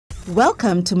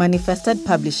Welcome to Manifested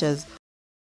Publishers.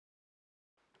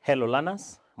 Hello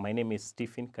learners, my name is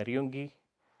Stephen Kariungi.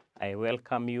 I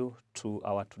welcome you to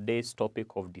our today's topic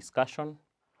of discussion.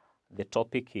 The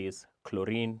topic is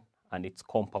chlorine and its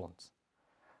compounds.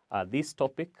 This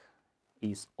topic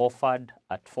is offered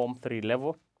at Form 3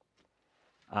 level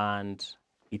and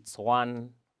it's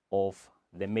one of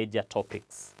the major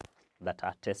topics that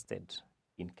are tested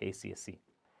in KCSE.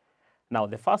 Now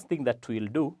the first thing that we'll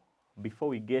do before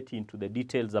we get into the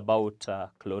details about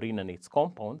chlorine and its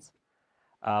compounds,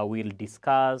 we'll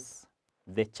discuss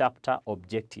the chapter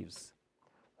objectives.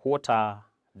 What are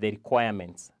the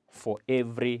requirements for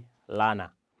every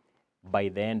learner by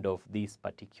the end of this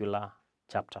particular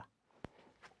chapter?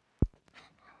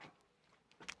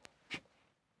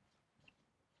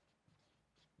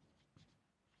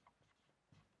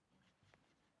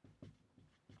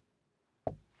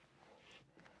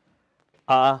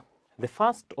 The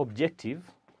first objective,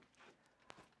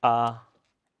 a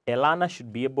learner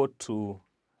should be able to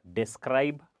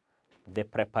describe the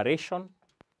preparation,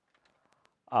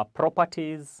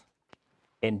 properties,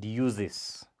 and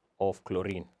uses of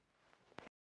chlorine.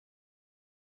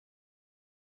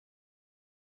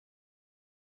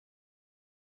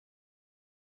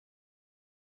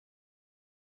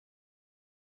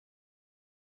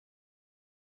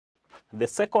 The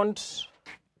second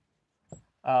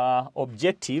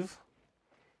objective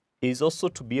is also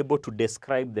to be able to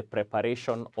describe the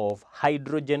preparation of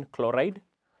hydrogen chloride,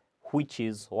 which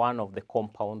is one of the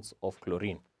compounds of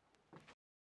chlorine.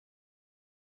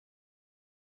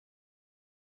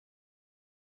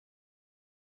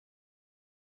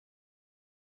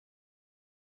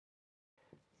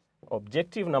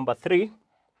 Objective number 3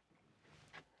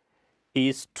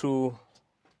 is to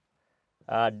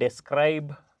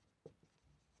describe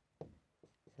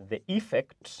the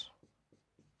effect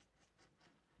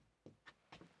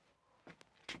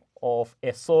of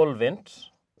a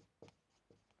solvent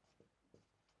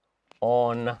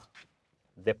on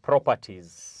the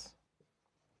properties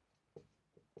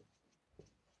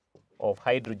of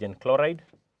hydrogen chloride.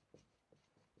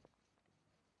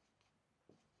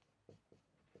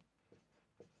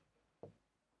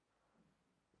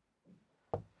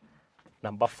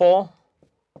 Number 4,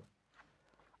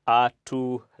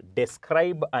 to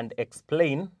describe and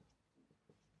explain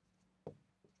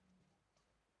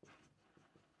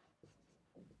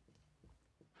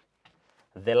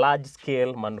the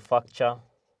large-scale manufacture,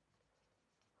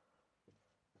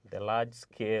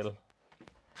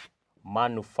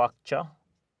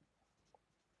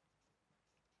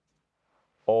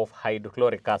 of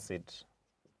hydrochloric acid.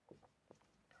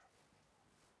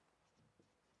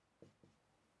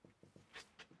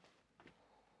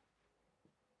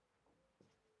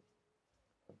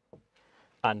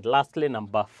 And lastly,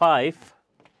 number 5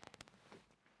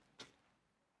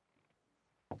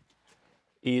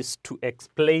 is to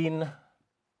explain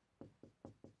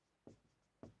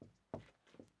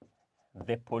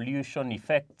the pollution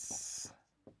effects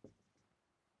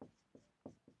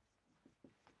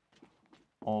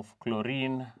of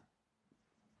chlorine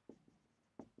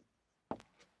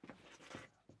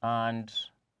and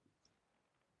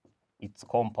its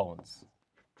compounds.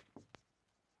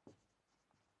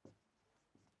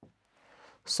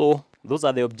 So those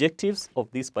are the objectives of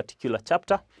this particular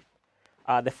chapter.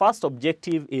 The first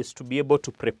objective is to be able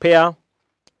to prepare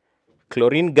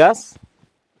chlorine gas,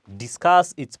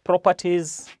 discuss its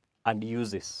properties and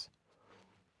uses.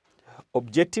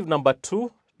 Objective number 2,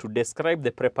 to describe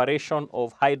the preparation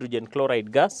of hydrogen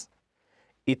chloride gas,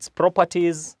 its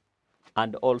properties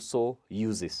and also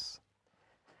uses.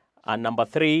 And number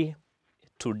 3,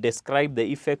 to describe the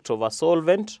effect of a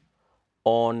solvent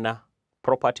on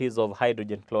properties of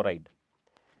hydrogen chloride.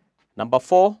 Number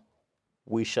 4,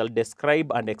 we shall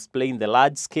describe and explain the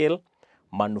large-scale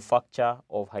manufacture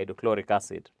of hydrochloric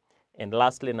acid. And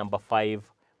lastly, number 5,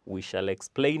 we shall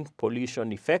explain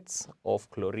pollution effects of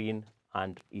chlorine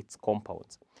and its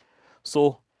compounds.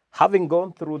 So, having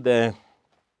gone through the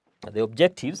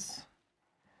objectives,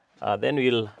 then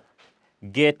we'll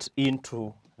get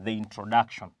into the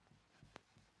introduction.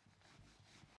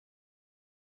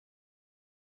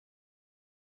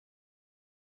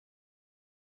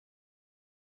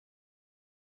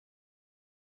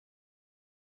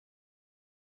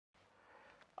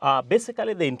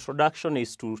 Basically, the introduction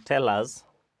is to tell us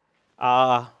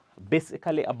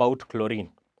basically about chlorine.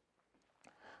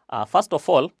 First of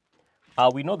all,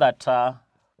 we know that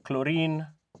chlorine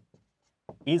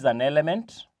is an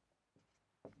element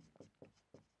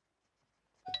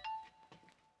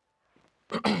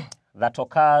that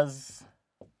occurs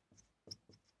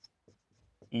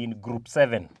in group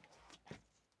 7.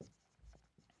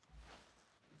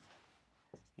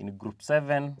 in group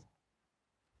 7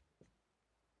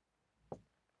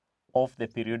 of the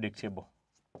periodic table.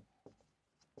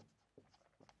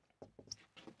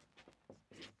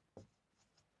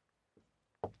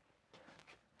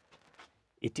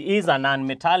 It is a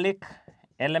non-metallic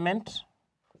element.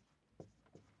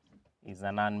 Is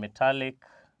a non-metallic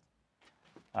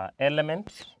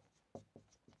element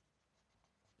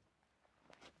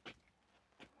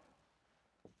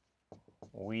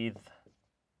with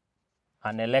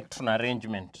an electron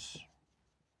arrangement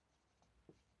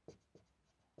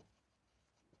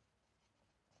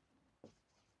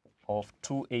of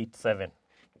 287.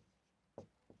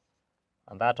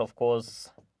 And that, of course,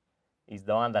 is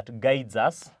the one that guides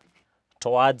us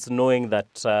towards knowing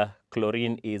that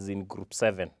chlorine is in group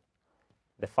 7.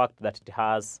 The fact that it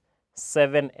has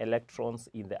 7 electrons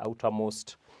in the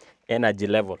outermost energy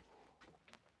level.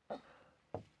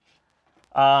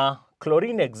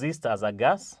 Chlorine exists as a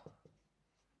gas,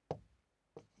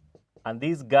 and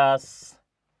this gas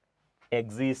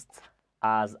exists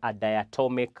as a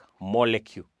diatomic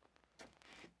molecule.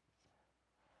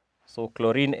 So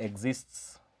chlorine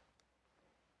exists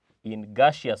in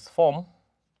gaseous form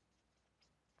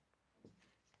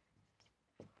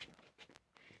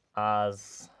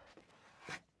as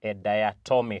a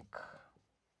diatomic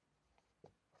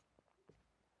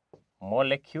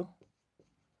molecule.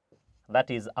 That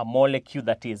is a molecule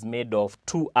that is made of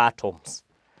 2 atoms.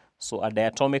 So a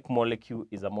diatomic molecule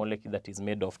is a molecule that is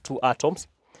made of 2 atoms.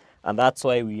 And that's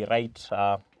why we write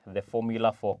the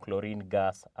formula for chlorine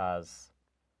gas as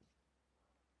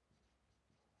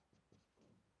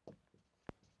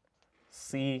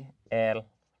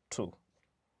Cl2,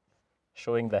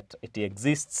 showing that it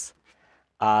exists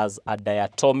as a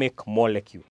diatomic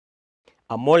molecule,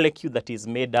 a molecule that is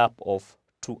made up of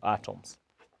 2 atoms.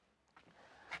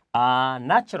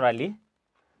 Naturally,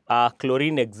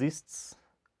 chlorine exists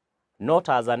not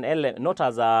as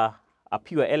a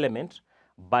pure element,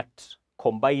 but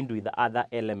combined with other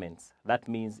elements. That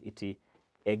means it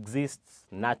exists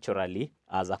naturally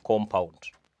as a compound.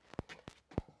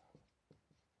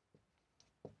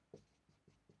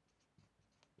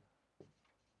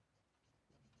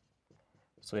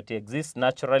 So it exists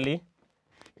naturally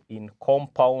in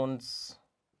compounds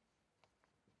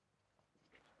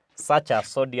such as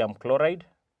sodium chloride,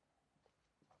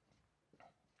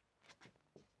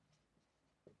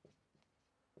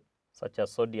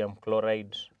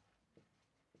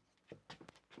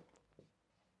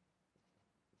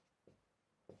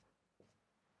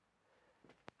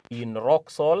 in rock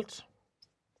salt,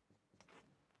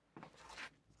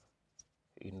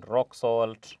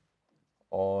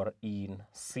 or in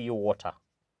seawater.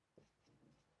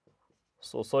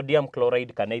 So sodium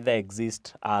chloride can either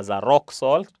exist as a rock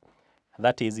salt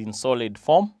that is in solid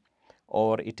form,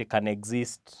 or it can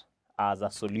exist as a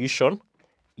solution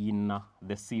in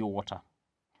the seawater.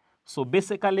 So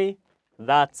basically,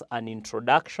 that's an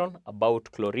introduction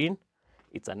about chlorine.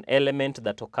 It's an element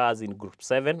that occurs in group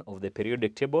 7 of the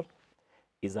periodic table.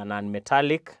 It's a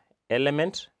nonmetallic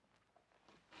element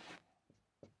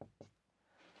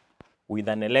with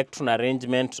an electron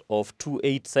arrangement of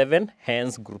 287,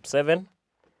 hence group 7.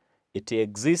 It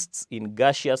exists in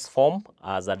gaseous form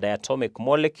as a diatomic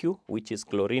molecule, which is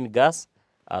chlorine gas,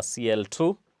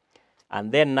 Cl2. And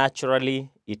then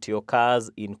naturally, it occurs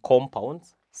in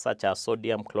compounds such as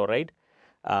sodium chloride.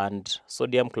 And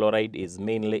sodium chloride is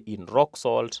mainly in rock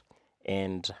salt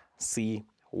and sea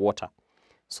water.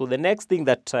 So the next thing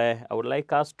that I would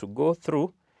like us to go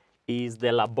through is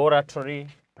the laboratory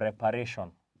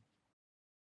preparation.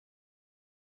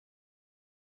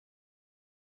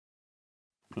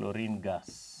 Chlorine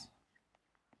gas.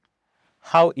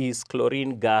 How is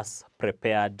chlorine gas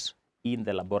prepared in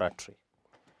the laboratory?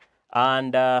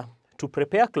 And to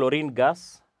prepare chlorine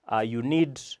gas, you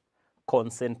need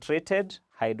concentrated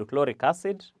hydrochloric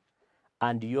acid,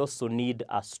 and you also need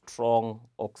a strong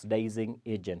oxidizing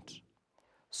agent.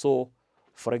 So,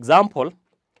 for example,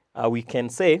 we can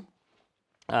say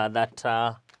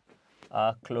that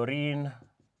chlorine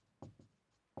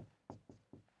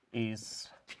is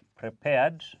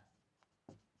prepared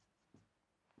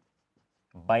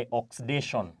by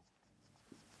oxidation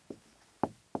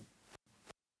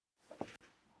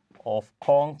of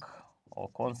conc or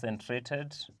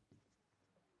concentrated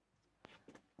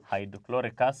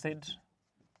hydrochloric acid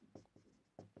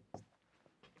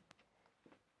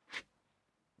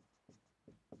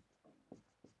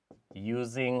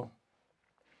using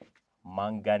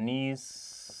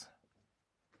manganese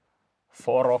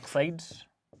 4 oxide.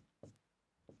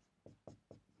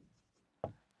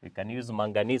 We can use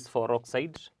manganese 4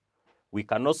 oxide. We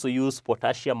can also use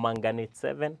potassium manganate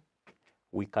 7.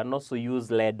 We can also use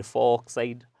lead 4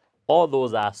 oxide. All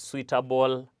those are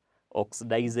suitable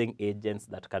oxidizing agents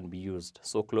that can be used.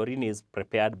 So chlorine is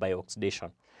prepared by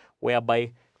oxidation,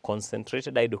 whereby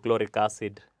concentrated hydrochloric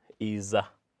acid is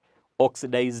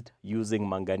oxidized using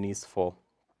manganese 4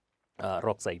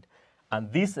 oxide.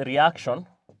 And this reaction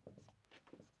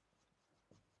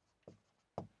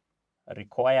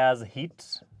requires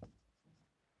heat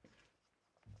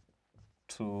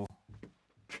to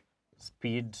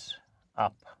speed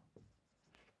up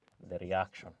the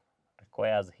reaction.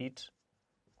 Requires heat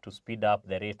to speed up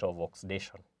the rate of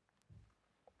oxidation.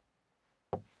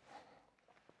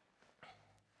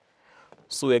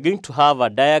 So we're going to have a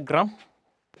diagram,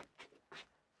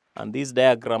 and this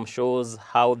diagram shows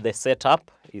how the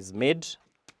setup is made.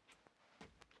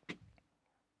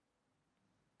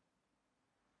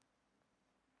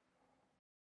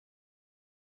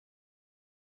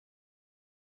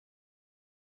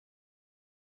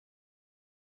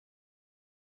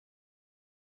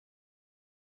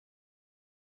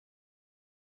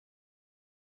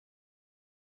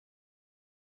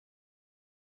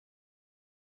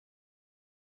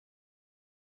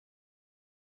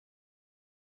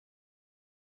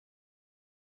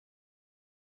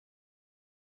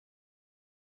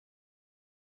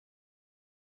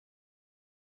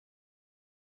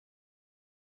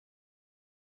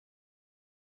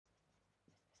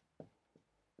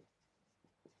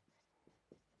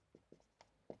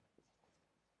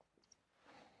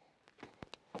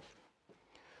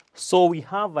 So we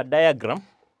have a diagram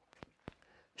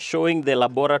showing the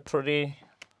laboratory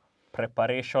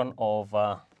preparation of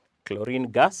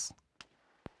chlorine gas,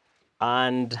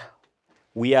 and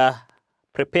we are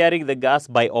preparing the gas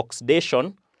by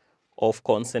oxidation of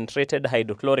concentrated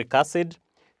hydrochloric acid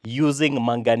using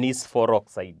manganese 4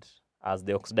 oxide as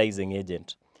the oxidizing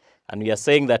agent. And we are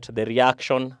saying that the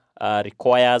reaction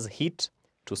requires heat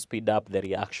to speed up the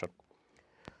reaction.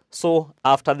 So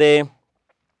after the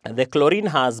chlorine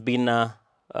has been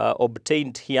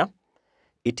obtained here,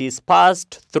 it is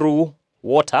passed through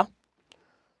water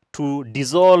to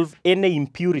dissolve any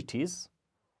impurities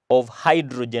of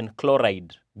hydrogen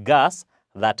chloride gas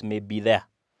that may be there,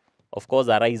 of course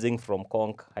arising from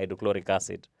conc hydrochloric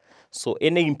acid. So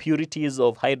any impurities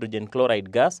of hydrogen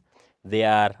chloride gas, they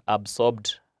are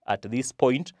absorbed at this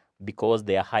point because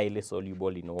they are highly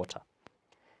soluble in water.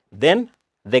 Then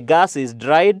the gas is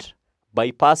dried by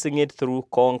passing it through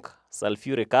conc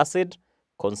sulfuric acid,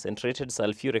 concentrated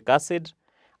sulfuric acid,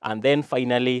 and then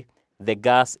finally the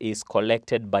gas is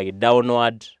collected by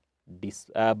downward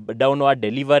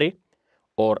delivery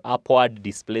or upward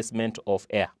displacement of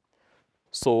air.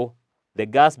 So the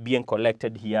gas being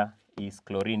collected here is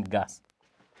chlorine gas.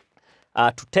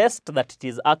 To test that it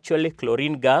is actually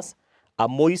chlorine gas, a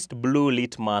moist blue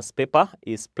litmus paper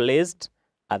is placed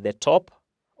at the top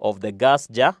of the gas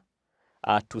jar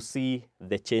to see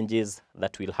the changes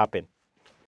that will happen.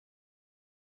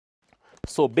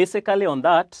 So basically on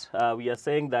that, we are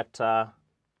saying that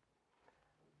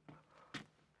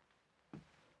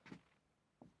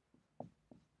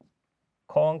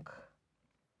conc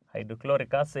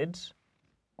hydrochloric acid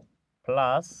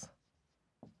plus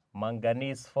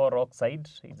manganese 4 oxide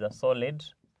is a solid.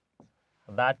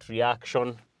 That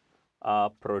reaction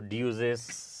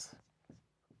produces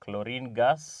chlorine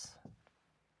gas,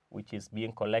 which is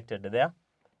being collected there.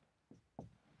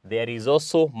 There is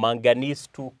also manganese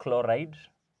 2 chloride,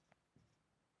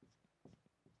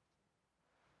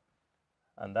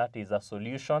 and that is a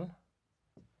solution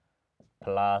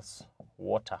plus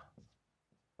water.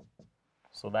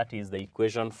 So that is the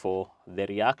equation for the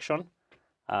reaction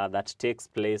that takes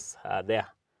place there.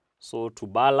 So to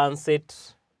balance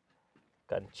it,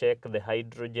 you can check the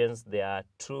hydrogens. There are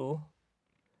 2.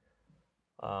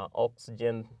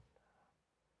 Oxygen,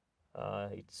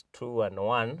 it's 2 and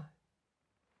 1.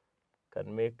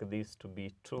 Can make this to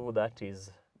be 2, that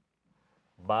is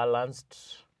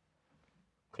balanced.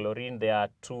 Chlorine, there are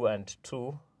 2 and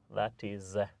 2, that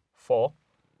is 4.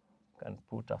 Can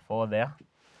put a 4 there.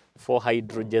 4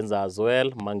 hydrogens as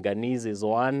well. Manganese is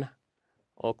 1.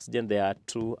 Oxygen, there are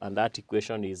 2, and that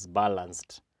equation is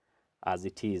balanced as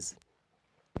it is.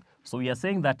 So we are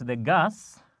saying that the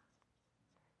gas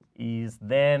is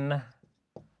then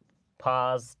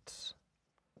passed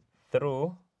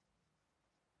through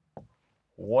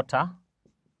water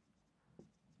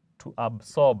to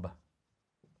absorb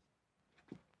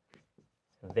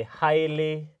the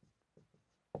highly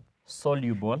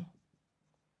soluble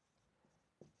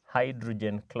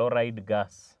hydrogen chloride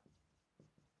gas,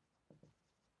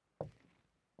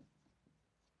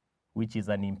 which is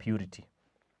an impurity.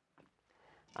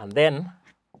 And then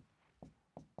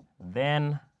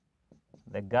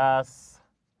the gas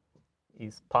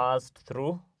is passed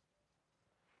through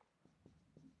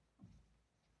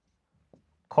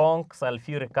conch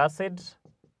sulfuric acid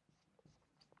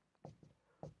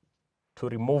to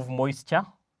remove moisture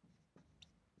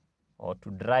or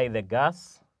to dry the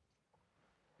gas.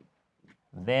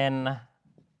 Then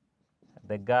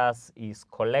the gas is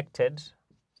collected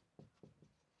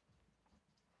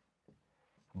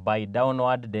by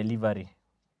downward delivery.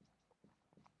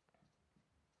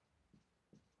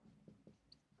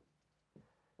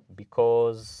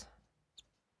 Because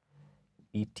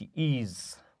it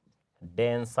is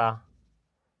denser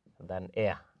than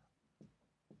air.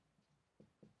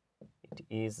 It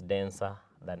is denser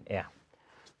than air.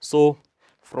 So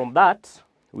from that,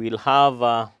 we'll have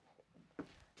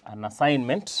an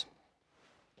assignment.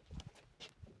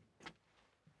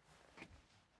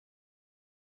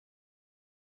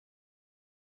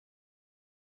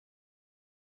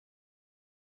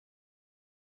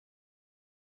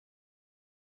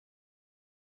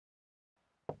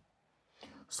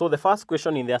 So the first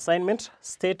question in the assignment,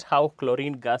 state how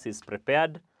chlorine gas is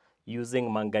prepared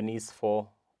using manganese 4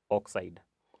 oxide.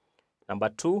 Number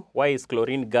 2, why is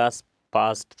chlorine gas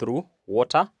passed through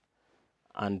water?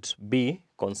 And B,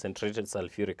 concentrated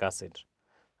sulfuric acid.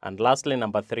 And lastly,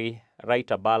 number 3,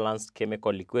 write a balanced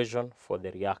chemical equation for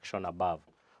the reaction above.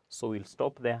 So we'll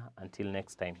stop there until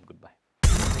next time. Goodbye.